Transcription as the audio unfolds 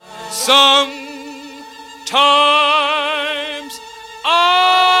Sometimes I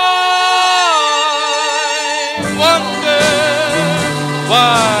wonder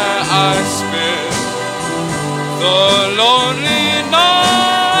why I spend the lonely night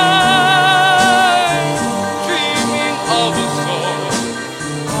dreaming of a song,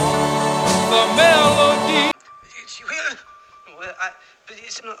 the melody. I'm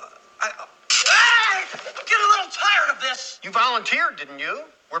getting a little tired of this. You volunteered, didn't you?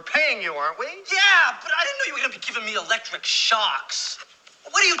 We're paying you, aren't we? Yeah, but I didn't know you were going to be giving me electric shocks.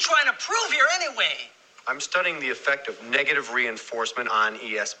 What are you trying to prove here anyway? I'm studying the effect of negative reinforcement on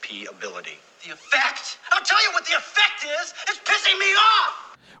ESP ability. The effect? I'll tell you what the effect is. It's pissing me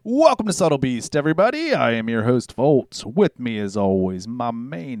off. Welcome to Subtle Beast, everybody. I am your host, Volts. With me, as always, my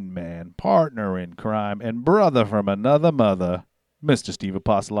main man, partner in crime, and brother from another mother, Mr. Steve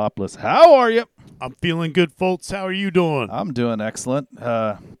Apostolopoulos. How are you? I'm feeling good, folks. How are you doing? I'm doing excellent.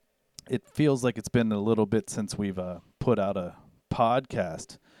 It feels like it's been a little bit since we've put out a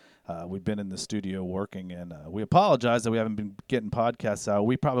podcast. We've been in the studio working, and we apologize that we haven't been getting podcasts out.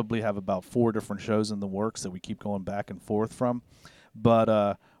 We probably have about 4 different shows in the works that we keep going back and forth from.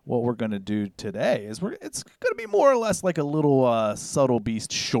 But what we're going to do today is it's going to be more or less like a little Subtle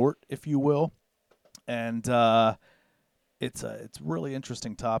Beast short, if you will. And it's a really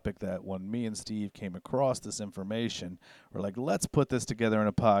interesting topic that when me and Steve came across this information, we're like, let's put this together in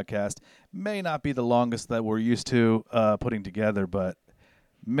a podcast. May not be the longest that we're used to putting together, but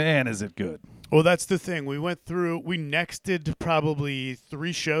man, is it good. Well, that's the thing. We nexted probably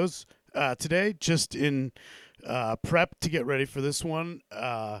 3 shows today just in prep to get ready for this one.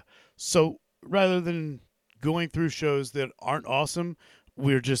 So rather than going through shows that aren't awesome,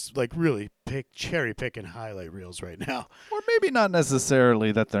 we're just like really cherry picking highlight reels right now. Or maybe not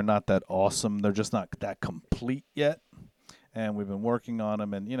necessarily that they're not that awesome. They're just not that complete yet. And we've been working on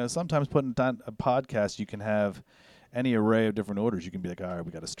them. And, sometimes putting down a podcast, you can have any array of different orders. You can be like, all right,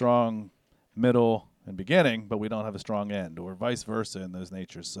 we got a strong middle and beginning, but we don't have a strong end, or vice versa in those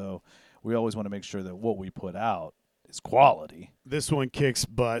natures. So we always want to make sure that what we put out is quality. This one kicks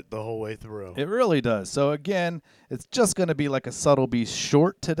butt the whole way through. It really does. So again, it's just going to be like a Subtle Beast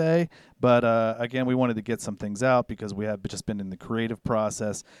short today. But again, we wanted to get some things out because we have just been in the creative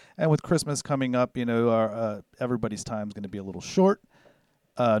process. And with Christmas coming up, everybody's time is going to be a little short.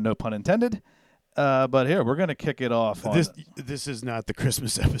 No pun intended. But here, we're going to kick it off. This is not the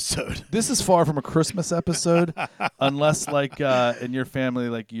Christmas episode. This is far from a Christmas episode, unless like in your family,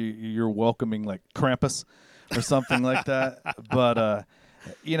 like you're welcoming like Krampus or something like that. But,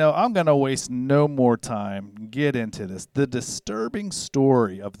 I'm going to waste no more time. Get into this. The disturbing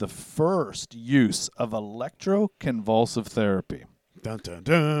story of the first use of electroconvulsive therapy. Dun, dun,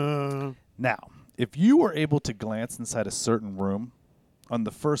 dun. Now, if you were able to glance inside a certain room on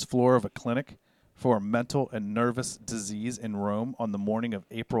the first floor of a clinic for a mental and nervous disease in Rome on the morning of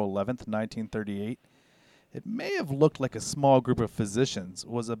April 11th, 1938, it may have looked like a small group of physicians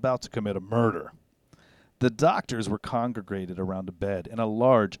was about to commit a murder. The doctors were congregated around a bed in a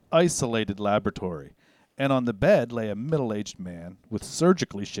large, isolated laboratory, and on the bed lay a middle-aged man with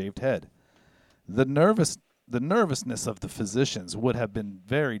surgically shaved head. The nervousness of the physicians would have been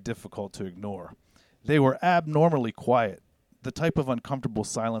very difficult to ignore. They were abnormally quiet, the type of uncomfortable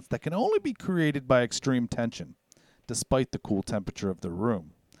silence that can only be created by extreme tension. Despite the cool temperature of the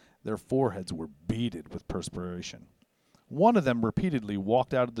room, their foreheads were beaded with perspiration. One of them repeatedly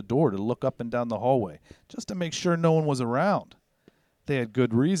walked out of the door to look up and down the hallway, just to make sure no one was around. They had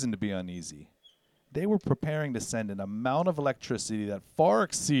good reason to be uneasy. They were preparing to send an amount of electricity that far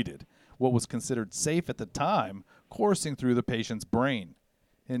exceeded what was considered safe at the time coursing through the patient's brain.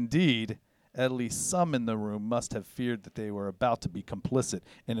 Indeed, at least some in the room must have feared that they were about to be complicit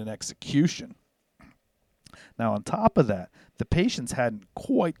in an execution. Now, on top of that, the patients hadn't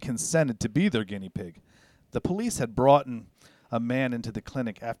quite consented to be their guinea pig. The police had brought a man into the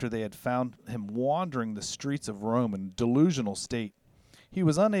clinic after they had found him wandering the streets of Rome in a delusional state. He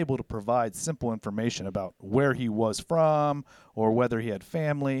was unable to provide simple information about where he was from or whether he had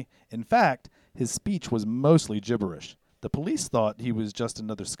family. In fact, his speech was mostly gibberish. The police thought he was just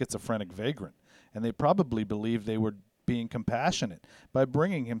another schizophrenic vagrant, and they probably believed they were being compassionate by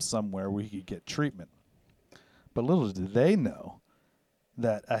bringing him somewhere where he could get treatment. But little did they know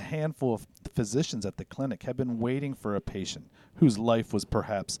that a handful of physicians at the clinic had been waiting for a patient whose life was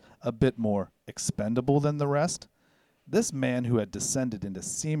perhaps a bit more expendable than the rest. This man, who had descended into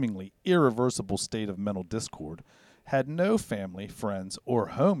seemingly irreversible state of mental discord, had no family, friends, or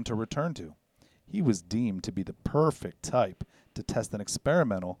home to return to. He was deemed to be the perfect type to test an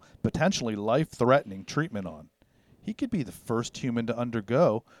experimental, potentially life-threatening treatment on. he could be the first human to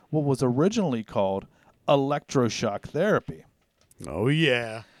undergo what was originally called electroshock therapy. Oh,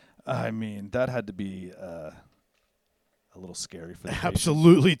 yeah. I mean, that had to be a little scary for the patient.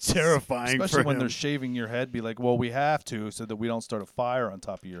 Absolutely terrifying Especially for when him. they're shaving your head, be like, well, we have to so that we don't start a fire on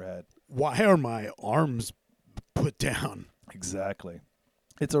top of your head. Why are my arms put down? Exactly.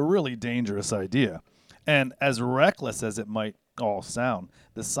 It's a really dangerous idea. And as reckless as it might all sound,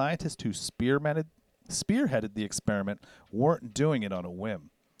 the scientists who spearheaded the experiment weren't doing it on a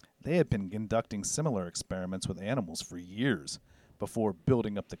whim. They had been conducting similar experiments with animals for years before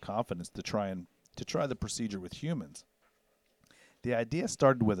building up the confidence to try the procedure with humans. The idea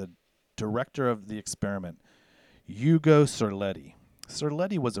started with a director of the experiment, Ugo Cerletti.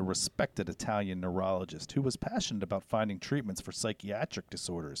 Cerletti was a respected Italian neurologist who was passionate about finding treatments for psychiatric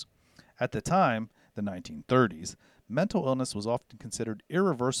disorders. At the time, the 1930s, mental illness was often considered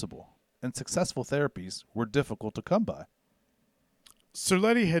irreversible, and successful therapies were difficult to come by.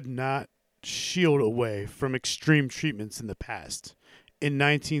 Cerletti had not shield away from extreme treatments in the past. In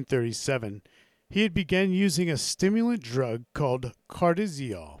 1937, he had begun using a stimulant drug called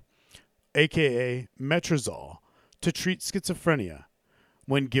cardiazol, aka metrazole, to treat schizophrenia.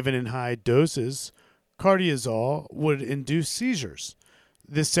 When given in high doses, cardiazol would induce seizures.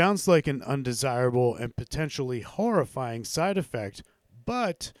 This sounds like an undesirable and potentially horrifying side effect,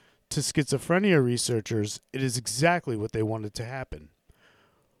 but to schizophrenia researchers, it is exactly what they wanted to happen.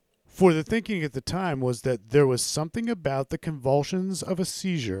 For the thinking at the time was that there was something about the convulsions of a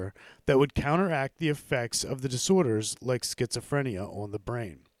seizure that would counteract the effects of the disorders like schizophrenia on the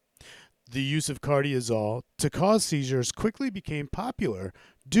brain. The use of cardiazol to cause seizures quickly became popular,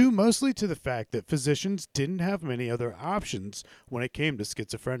 due mostly to the fact that physicians didn't have many other options when it came to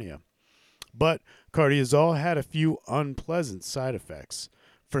schizophrenia. But cardiazol had a few unpleasant side effects.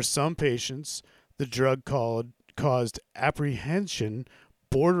 For some patients, the drug caused apprehension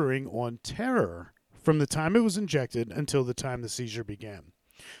bordering on terror from the time it was injected until the time the seizure began.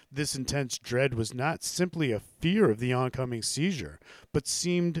 This intense dread was not simply a fear of the oncoming seizure, but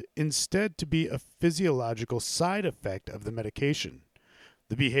seemed instead to be a physiological side effect of the medication.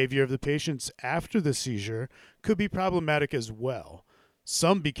 The behavior of the patients after the seizure could be problematic as well.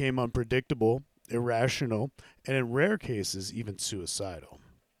 Some became unpredictable, irrational, and in rare cases, even suicidal.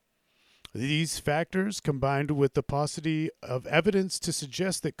 These factors, combined with the paucity of evidence to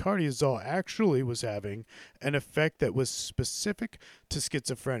suggest that cardiazol actually was having an effect that was specific to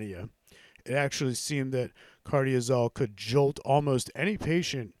schizophrenia, it actually seemed that cardiazol could jolt almost any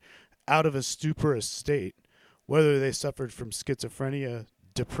patient out of a stuporous state, whether they suffered from schizophrenia,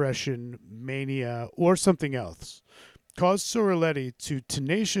 depression, mania, or something else, caused Cerletti to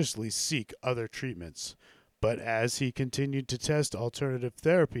tenaciously seek other treatments. But as he continued to test alternative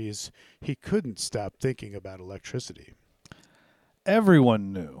therapies, he couldn't stop thinking about electricity.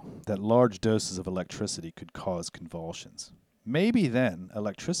 Everyone knew that large doses of electricity could cause convulsions. Maybe then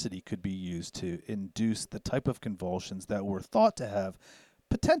electricity could be used to induce the type of convulsions that were thought to have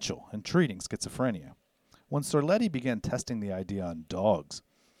potential in treating schizophrenia. When Cerletti began testing the idea on dogs,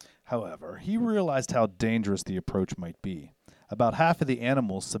 however, he realized how dangerous the approach might be. About half of the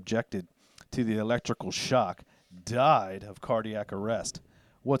animals subjected to the electrical shock died of cardiac arrest.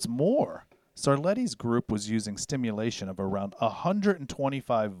 What's more, Cerletti's group was using stimulation of around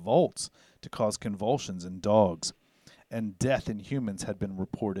 125 volts to cause convulsions in dogs, and death in humans had been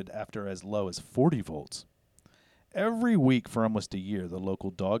reported after as low as 40 volts. Every week for almost a year, the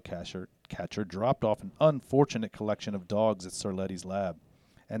local dog catcher dropped off an unfortunate collection of dogs at Cerletti's lab,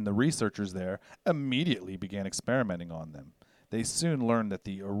 and the researchers there immediately began experimenting on them. They soon learned that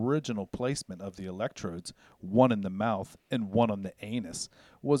the original placement of the electrodes, one in the mouth and one on the anus,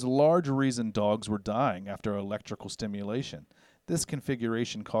 was a large reason dogs were dying after electrical stimulation. This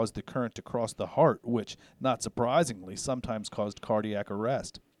configuration caused the current to cross the heart, which, not surprisingly, sometimes caused cardiac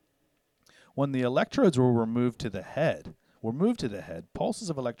arrest. When the electrodes were moved to the head, pulses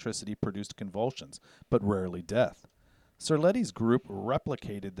of electricity produced convulsions, but rarely death. Cerletti's group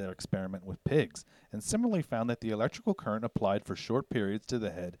replicated their experiment with pigs and similarly found that the electrical current applied for short periods to the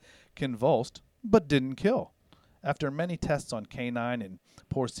head convulsed but didn't kill. After many tests on canine and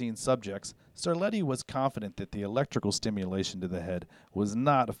porcine subjects, Cerletti was confident that the electrical stimulation to the head was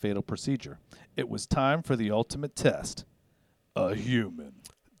not a fatal procedure. It was time for the ultimate test: a human.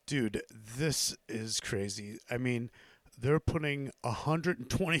 Dude, this is crazy. I mean, they're putting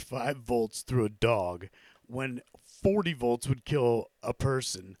 125 volts through a dog when 40 volts would kill a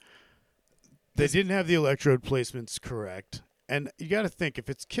person. They didn't have the electrode placements correct, And you got to think, if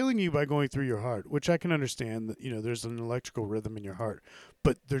it's killing you by going through your heart, which I can understand that, there's an electrical rhythm in your heart,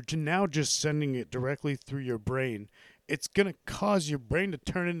 but they're now just sending it directly through your brain. It's going to cause your brain to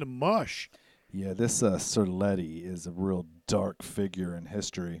turn into mush. Yeah, this Cerletti is a real dark figure in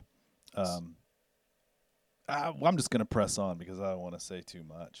history. I'm just going to press on because I don't want to say too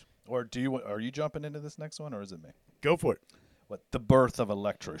much. Or are you jumping into this next one, or is it me? Go for it. The birth of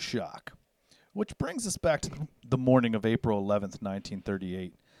electroshock. Which brings us back to the morning of April 11th,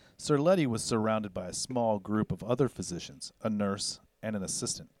 1938. Cerletti was surrounded by a small group of other physicians, a nurse, and an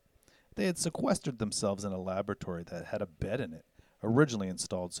assistant. They had sequestered themselves in a laboratory that had a bed in it, originally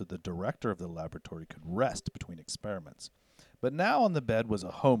installed so the director of the laboratory could rest between experiments. But now on the bed was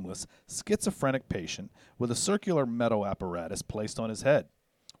a homeless, schizophrenic patient with a circular metal apparatus placed on his head.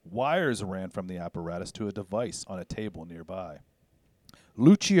 Wires ran from the apparatus to a device on a table nearby.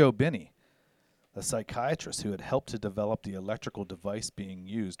 Lucio Bini, a psychiatrist who had helped to develop the electrical device being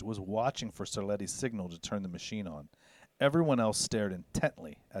used, was watching for Cerletti's signal to turn the machine on. Everyone else stared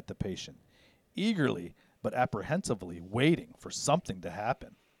intently at the patient, eagerly but apprehensively waiting for something to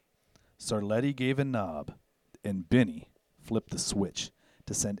happen. Cerletti gave a knob, and Bini flipped the switch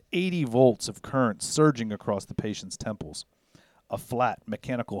to send 80 volts of current surging across the patient's temples. A flat,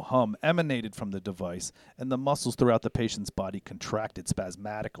 mechanical hum emanated from the device, and the muscles throughout the patient's body contracted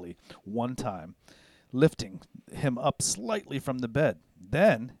spasmodically one time, lifting him up slightly from the bed.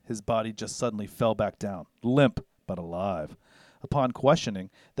 Then his body just suddenly fell back down, limp but alive. Upon questioning,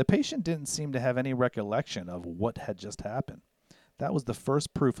 the patient didn't seem to have any recollection of what had just happened. That was the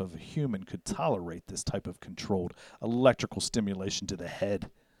first proof of a human could tolerate this type of controlled electrical stimulation to the head.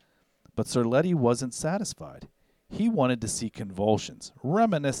 But Cerletti wasn't satisfied. He wanted to see convulsions,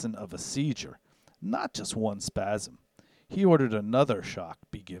 reminiscent of a seizure, not just one spasm. He ordered another shock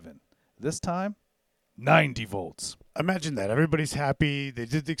be given. This time, 90 volts. Imagine that. Everybody's happy. They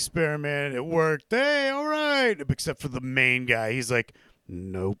did the experiment. It worked. Hey, all right. Except for the main guy. He's like,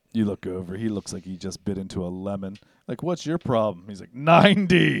 nope. You look over. He looks like he just bit into a lemon. Like, what's your problem? He's like,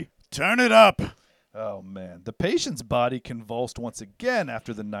 90. Turn it up. Oh, man. The patient's body convulsed once again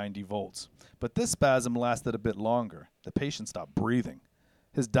after the 90 volts. But this spasm lasted a bit longer. The patient stopped breathing.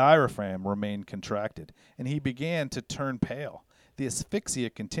 His diaphragm remained contracted, and he began to turn pale. The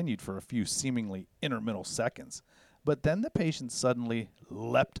asphyxia continued for a few seemingly intermittent seconds. But then the patient suddenly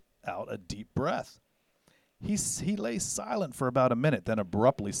leapt out a deep breath. He lay silent for about a minute, then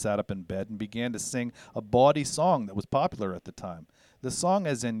abruptly sat up in bed and began to sing a bawdy song that was popular at the time. The song,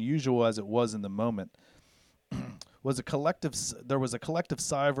 as unusual as it was in the moment, there was a collective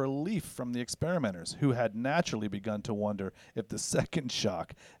sigh of relief from the experimenters, who had naturally begun to wonder if the second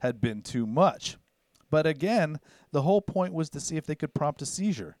shock had been too much. But again, the whole point was to see if they could prompt a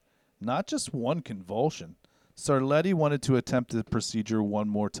seizure, not just one convulsion. Cerletti wanted to attempt the procedure one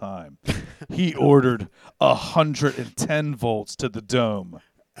more time. He ordered 110 volts to the dome.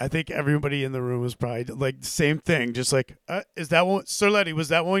 I think everybody in the room was probably like the same thing. Just like, is that one, Cerletti, was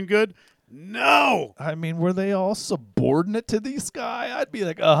that one good? No. I mean, were they all subordinate to this guy? I'd be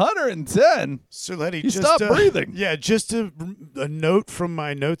like, 110? Cerletti, he stopped breathing. Yeah, just a note from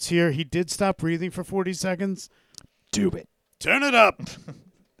my notes here. He did stop breathing for 40 seconds. Do it. Turn it up.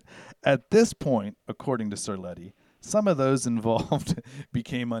 At this point, according to Cerletti, some of those involved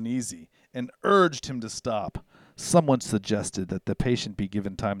became uneasy and urged him to stop. Someone suggested that the patient be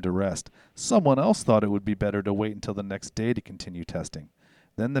given time to rest. Someone else thought it would be better to wait until the next day to continue testing.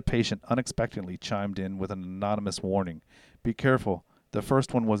 Then the patient unexpectedly chimed in with an anonymous warning. Be careful. The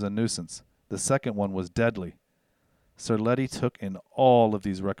first one was a nuisance. The second one was deadly. Cerletti took in all of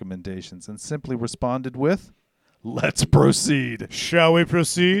these recommendations and simply responded with, let's proceed. Shall we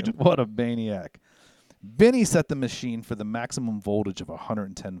proceed? What a maniac. Bini set the machine for the maximum voltage of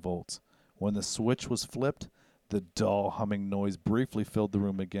 110 volts. When the switch was flipped, the dull humming noise briefly filled the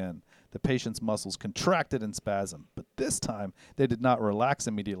room again. The patient's muscles contracted in spasm, but this time they did not relax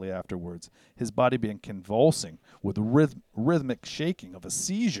immediately afterwards, his body began convulsing with rhythmic shaking of a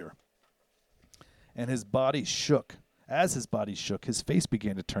seizure. And his body shook. As his body shook, his face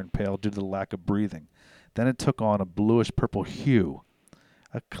began to turn pale due to the lack of breathing. Then it took on a bluish-purple hue,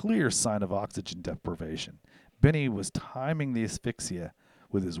 a clear sign of oxygen deprivation. Bini was timing the asphyxia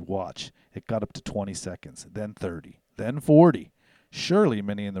with his watch. It got up to 20 seconds, then 30, then 40. Surely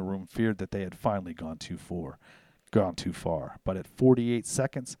many in the room feared that they had finally gone too far. But at 48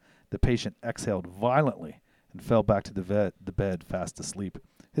 seconds, the patient exhaled violently and fell back to the bed fast asleep.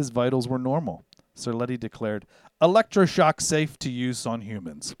 His vitals were normal. Cerletti declared, "Electroshock safe to use on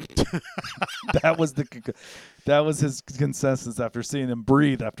humans." That was his consensus after seeing him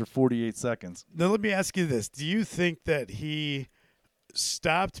breathe after 48 seconds. Now let me ask you this: do you think that he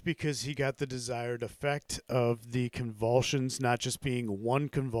stopped because he got the desired effect of the convulsions not just being one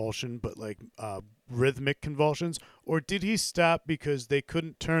convulsion but like rhythmic convulsions, or did he stop because they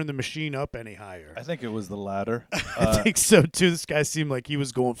couldn't turn the machine up any higher? I think it was the latter. I think so too. This guy seemed like he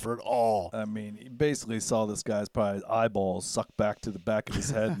was going for it all. I mean, he basically saw this guy's probably eyeballs suck back to the back of his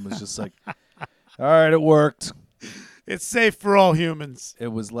head and was just like, all right, it worked. It's safe for all humans.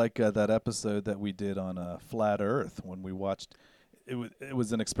 It was like that episode that we did on Flat Earth when we watched. It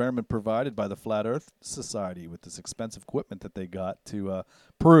was an experiment provided by the Flat Earth Society with this expensive equipment that they got to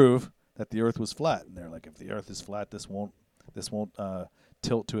prove that the Earth was flat. And they're like, if the Earth is flat, this won't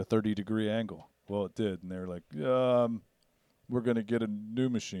tilt to a 30-degree angle. Well, it did, and they were like, we're gonna get a new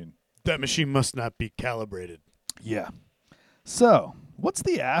machine. That machine must not be calibrated. Yeah. So, what's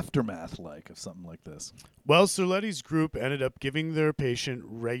the aftermath like of something like this? Well, Cerletti's group ended up giving their patient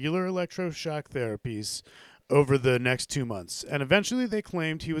regular electroshock therapies over the next 2 months, and eventually they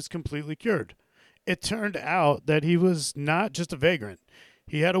claimed he was completely cured. It turned out that he was not just a vagrant.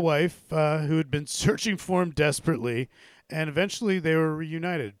 He had a wife who had been searching for him desperately, and eventually they were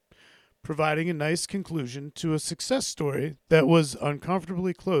reunited, providing a nice conclusion to a success story that was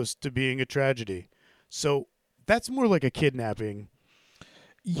uncomfortably close to being a tragedy. So that's more like a kidnapping.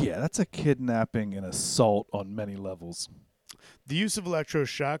 Yeah, that's a kidnapping and assault on many levels. The use of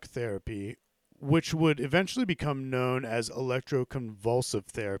electroshock therapy, which would eventually become known as electroconvulsive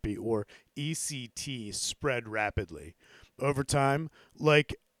therapy, or ECT, spread rapidly. Over time,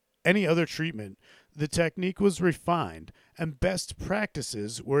 like any other treatment, the technique was refined and best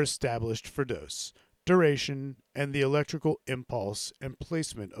practices were established for dose, duration, and the electrical impulse and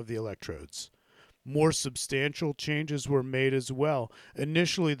placement of the electrodes. More substantial changes were made as well.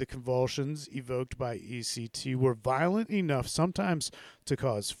 Initially, the convulsions evoked by ECT were violent enough sometimes to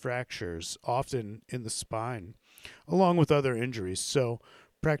cause fractures, often in the spine, along with other injuries. So,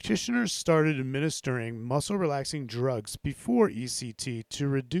 practitioners started administering muscle-relaxing drugs before ECT to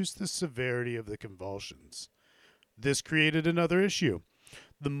reduce the severity of the convulsions. This created another issue.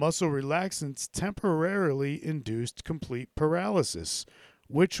 The muscle relaxants temporarily induced complete paralysis,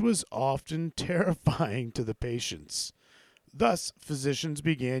 which was often terrifying to the patients. Thus, physicians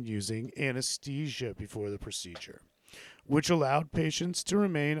began using anesthesia before the procedure, which allowed patients to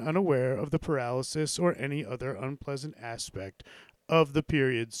remain unaware of the paralysis or any other unpleasant aspect of the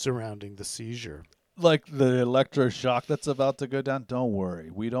period surrounding the seizure. Like the electroshock that's about to go down, don't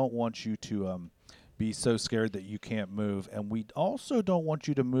worry. We don't want you to be so scared that you can't move, and we also don't want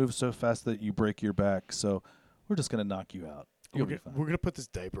you to move so fast that you break your back, so we're just going to knock you out. We're going to put this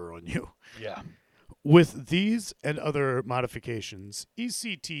diaper on you. Yeah. With these and other modifications,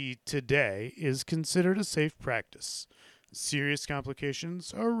 ECT today is considered a safe practice. Serious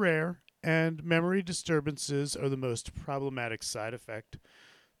complications are rare, and memory disturbances are the most problematic side effect.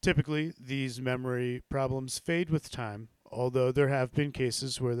 Typically, these memory problems fade with time, although there have been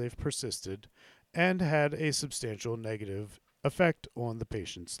cases where they've persisted and had a substantial negative effect on the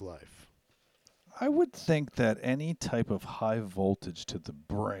patient's life. I would think that any type of high voltage to the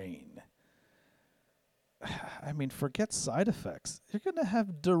brain, I mean, forget side effects. You're going to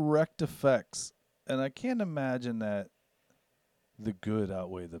have direct effects. And I can't imagine that the good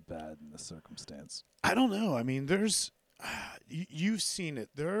outweigh the bad in this circumstance. I don't know. I mean, you've seen it.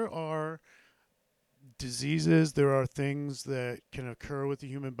 There are diseases, there are things that can occur with the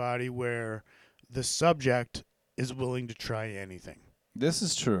human body where the subject is willing to try anything. This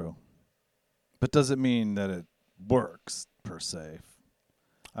is true. But does it mean that it works, per se?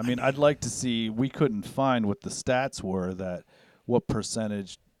 I mean, I'd like to see, we couldn't find what the stats were, that what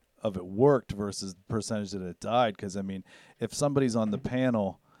percentage of it worked versus the percentage that it died. Because, I mean, if somebody's on the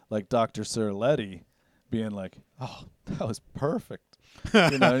panel, like Dr. Cerletti, being like, oh, that was perfect.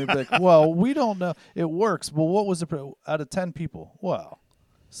 You know, you'd be like, well, we don't know. It works. But what was it out of 10 people? Well,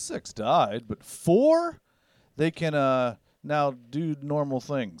 6 died, but 4, they can now do normal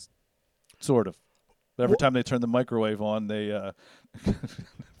things. Sort of. Every time they turn the microwave on, they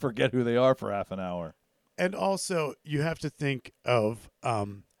forget who they are for half an hour. And also, you have to think of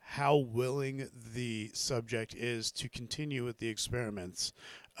how willing the subject is to continue with the experiments,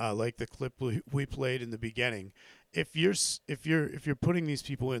 like the clip we played in the beginning. If you're putting these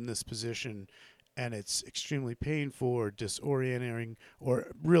people in this position, and it's extremely painful or disorienting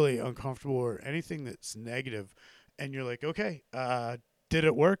or really uncomfortable or anything that's negative, and you're like, okay, did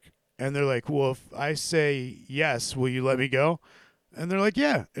it work? And they're like, well, if I say yes, will you let me go? And they're like,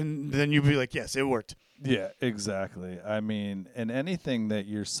 yeah. And then you'd be like, yes, it worked. Yeah, exactly. I mean, and anything that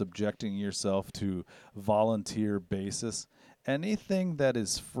you're subjecting yourself to volunteer basis, anything that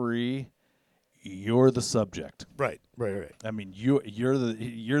is free, you're the subject. Right. I mean, you're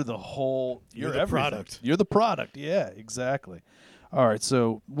the whole You're the everything. product. You're the product. Yeah, exactly. All right,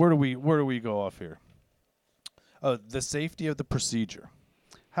 so where do we go off here? Oh, the safety of the procedure.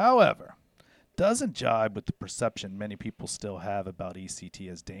 However, doesn't jibe with the perception many people still have about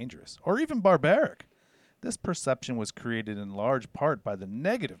ECT as dangerous or even barbaric. This perception was created in large part by the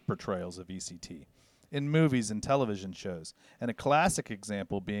negative portrayals of ECT in movies and television shows, and a classic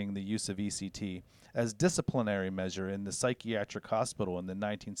example being the use of ECT as disciplinary measure in the psychiatric hospital in the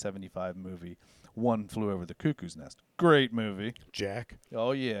 1975 movie One Flew Over the Cuckoo's Nest. Great movie. Jack.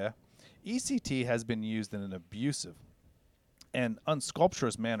 Oh, yeah. ECT has been used in an abusive and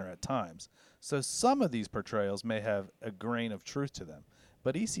unsculpturous manner at times, so some of these portrayals may have a grain of truth to them.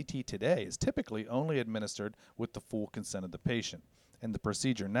 But ECT today is typically only administered with the full consent of the patient, and the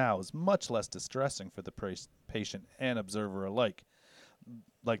procedure now is much less distressing for the patient and observer alike,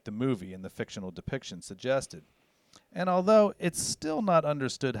 like the movie and the fictional depiction suggested. And although it's still not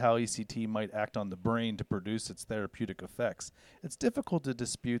understood how ECT might act on the brain to produce its therapeutic effects, it's difficult to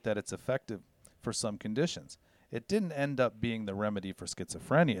dispute that it's effective for some conditions. It didn't end up being the remedy for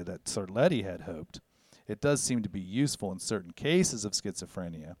schizophrenia that Cerletti had hoped. It does seem to be useful in certain cases of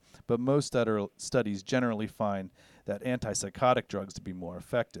schizophrenia, but most studies generally find that antipsychotic drugs to be more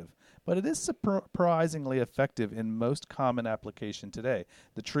effective. But it is surprisingly effective in most common application today,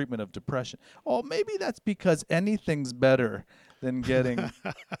 the treatment of depression. Oh, maybe that's because anything's better than getting...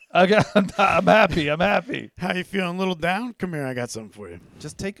 I'm happy. How you feeling? A little down? Come here, I got something for you.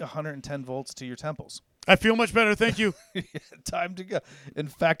 Just take 110 volts to your temples. I feel much better, thank you. Time to go. In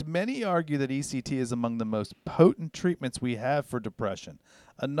fact, many argue that ECT is among the most potent treatments we have for depression.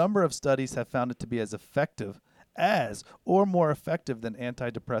 A number of studies have found it to be as effective as or more effective than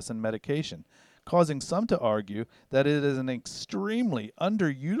antidepressant medication, causing some to argue that it is an extremely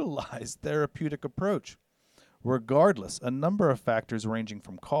underutilized therapeutic approach. Regardless, a number of factors ranging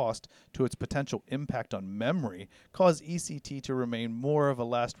from cost to its potential impact on memory cause ECT to remain more of a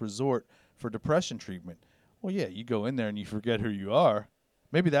last resort for depression treatment. Well, yeah, you go in there and you forget who you are.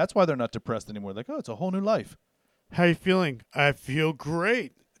 Maybe that's why they're not depressed anymore. Like, oh, it's a whole new life. How you feeling? I feel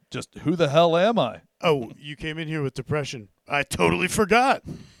great. Just who the hell am I? Oh, you came in here with depression. I totally forgot.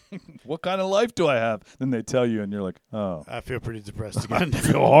 What kind of life do I have? Then they tell you, and you're like, oh. I feel pretty depressed again. I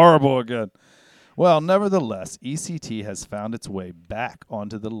feel horrible again. Well, nevertheless, ECT has found its way back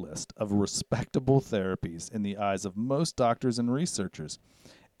onto the list of respectable therapies in the eyes of most doctors and researchers.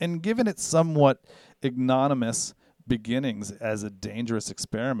 And given its somewhat ignominious beginnings as a dangerous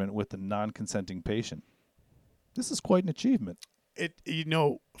experiment with a non-consenting patient, this is quite an achievement.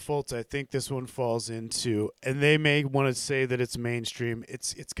 Foltz, I think this one falls into, and they may want to say that it's mainstream.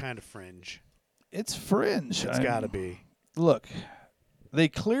 It's kind of fringe. It's fringe. It's got to be. Look, they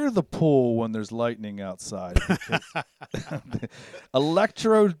clear the pool when there's lightning outside.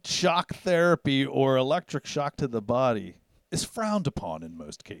 Electroshock therapy or electric shock to the body is frowned upon in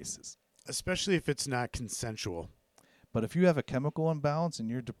most cases. Especially if it's not consensual. But if you have a chemical imbalance and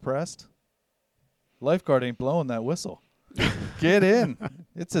you're depressed, lifeguard ain't blowing that whistle. Get in.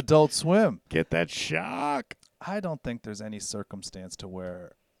 It's Adult Swim. Get that shock. I don't think there's any circumstance to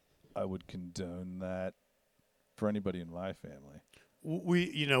where I would condone that for anybody in my family.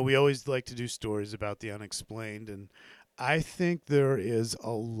 We always like to do stories about the unexplained, and I think there is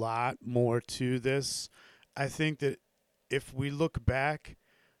a lot more to this. I think that if we look back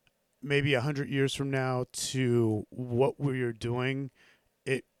maybe 100 years from now to what we are doing,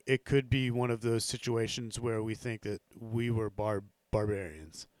 it could be one of those situations where we think that we were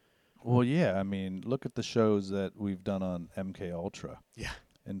barbarians. Well, yeah, I mean, look at the shows that we've done on MK Ultra. Yeah.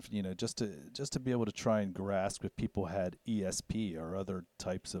 And just to be able to try and grasp if people had ESP or other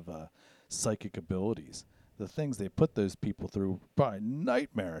types of psychic abilities, the things they put those people through, probably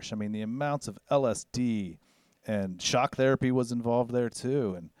nightmarish. I mean, the amounts of LSD and shock therapy was involved there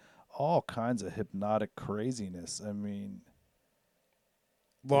too, and all kinds of hypnotic craziness. I mean,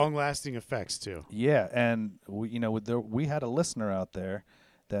 long-lasting effects too. Yeah, and we had a listener out there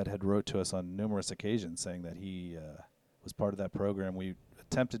that had wrote to us on numerous occasions saying that he was part of that program. We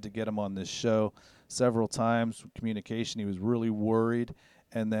attempted to get him on this show several times. Communication, he was really worried,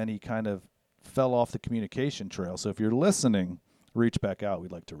 and then he kind of fell off the communication trail. So if you're listening, reach back out.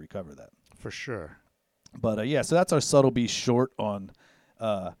 We'd like to recover that. For sure. But so that's our subtle B short on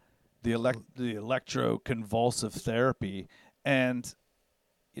the electroconvulsive therapy. And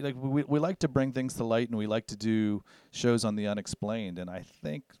like we like to bring things to light, and we like to do shows on the unexplained. And I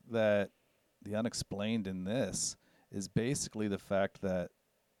think that the unexplained in this is basically the fact that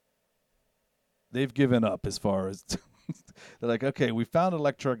they've given up as far as they're like, okay, we found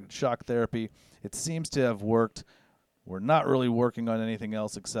electric shock therapy. It seems to have worked. We're not really working on anything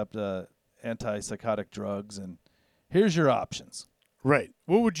else except antipsychotic drugs, and here's your options. Right.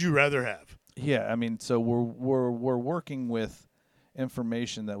 What would you rather have? Yeah, I mean, so we're working with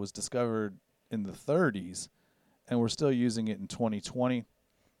information that was discovered in the 30s, and we're still using it in 2020.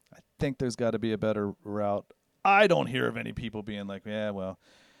 I think there's got to be a better route. I don't hear of any people being like, yeah, well,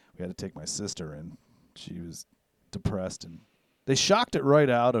 we had to take my sister in. She was depressed, and they shocked it right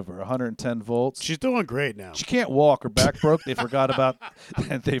out of her, 110 volts. She's doing great now. She can't walk. Her back broke. They forgot about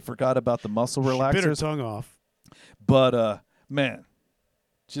the muscle relaxers. She bit her tongue off. But man,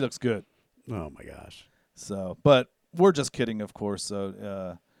 she looks good. Oh my gosh. So, but we're just kidding, of course.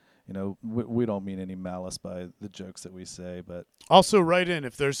 So, we don't mean any malice by the jokes that we say. But also, write in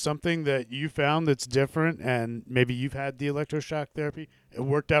if there's something that you found that's different, and maybe you've had the electroshock therapy. It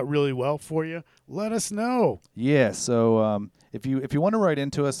worked out really well for you. Let us know. Yeah. So, if you want to write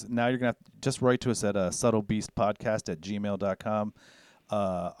into us now, you're gonna have to just write to us at subtlebeastpodcast@gmail.com.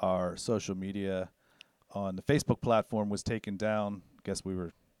 Our social media on the Facebook platform was taken down. Guess we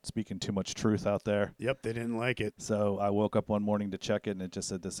were speaking too much truth out there. Yep, they didn't like it. So I woke up one morning to check it, and it just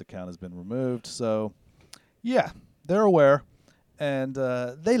said this account has been removed. So, yeah, they're aware, and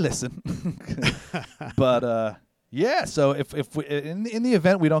they listen. But yeah, so if we, in the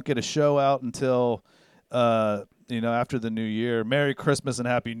event we don't get a show out until after the New Year, Merry Christmas and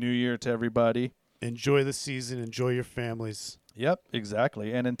Happy New Year to everybody. Enjoy the season. Enjoy your families. Yep,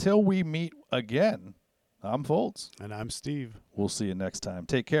 exactly. And until we meet again, I'm Foltz. And I'm Steve. We'll see you next time.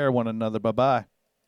 Take care of one another. Bye-bye.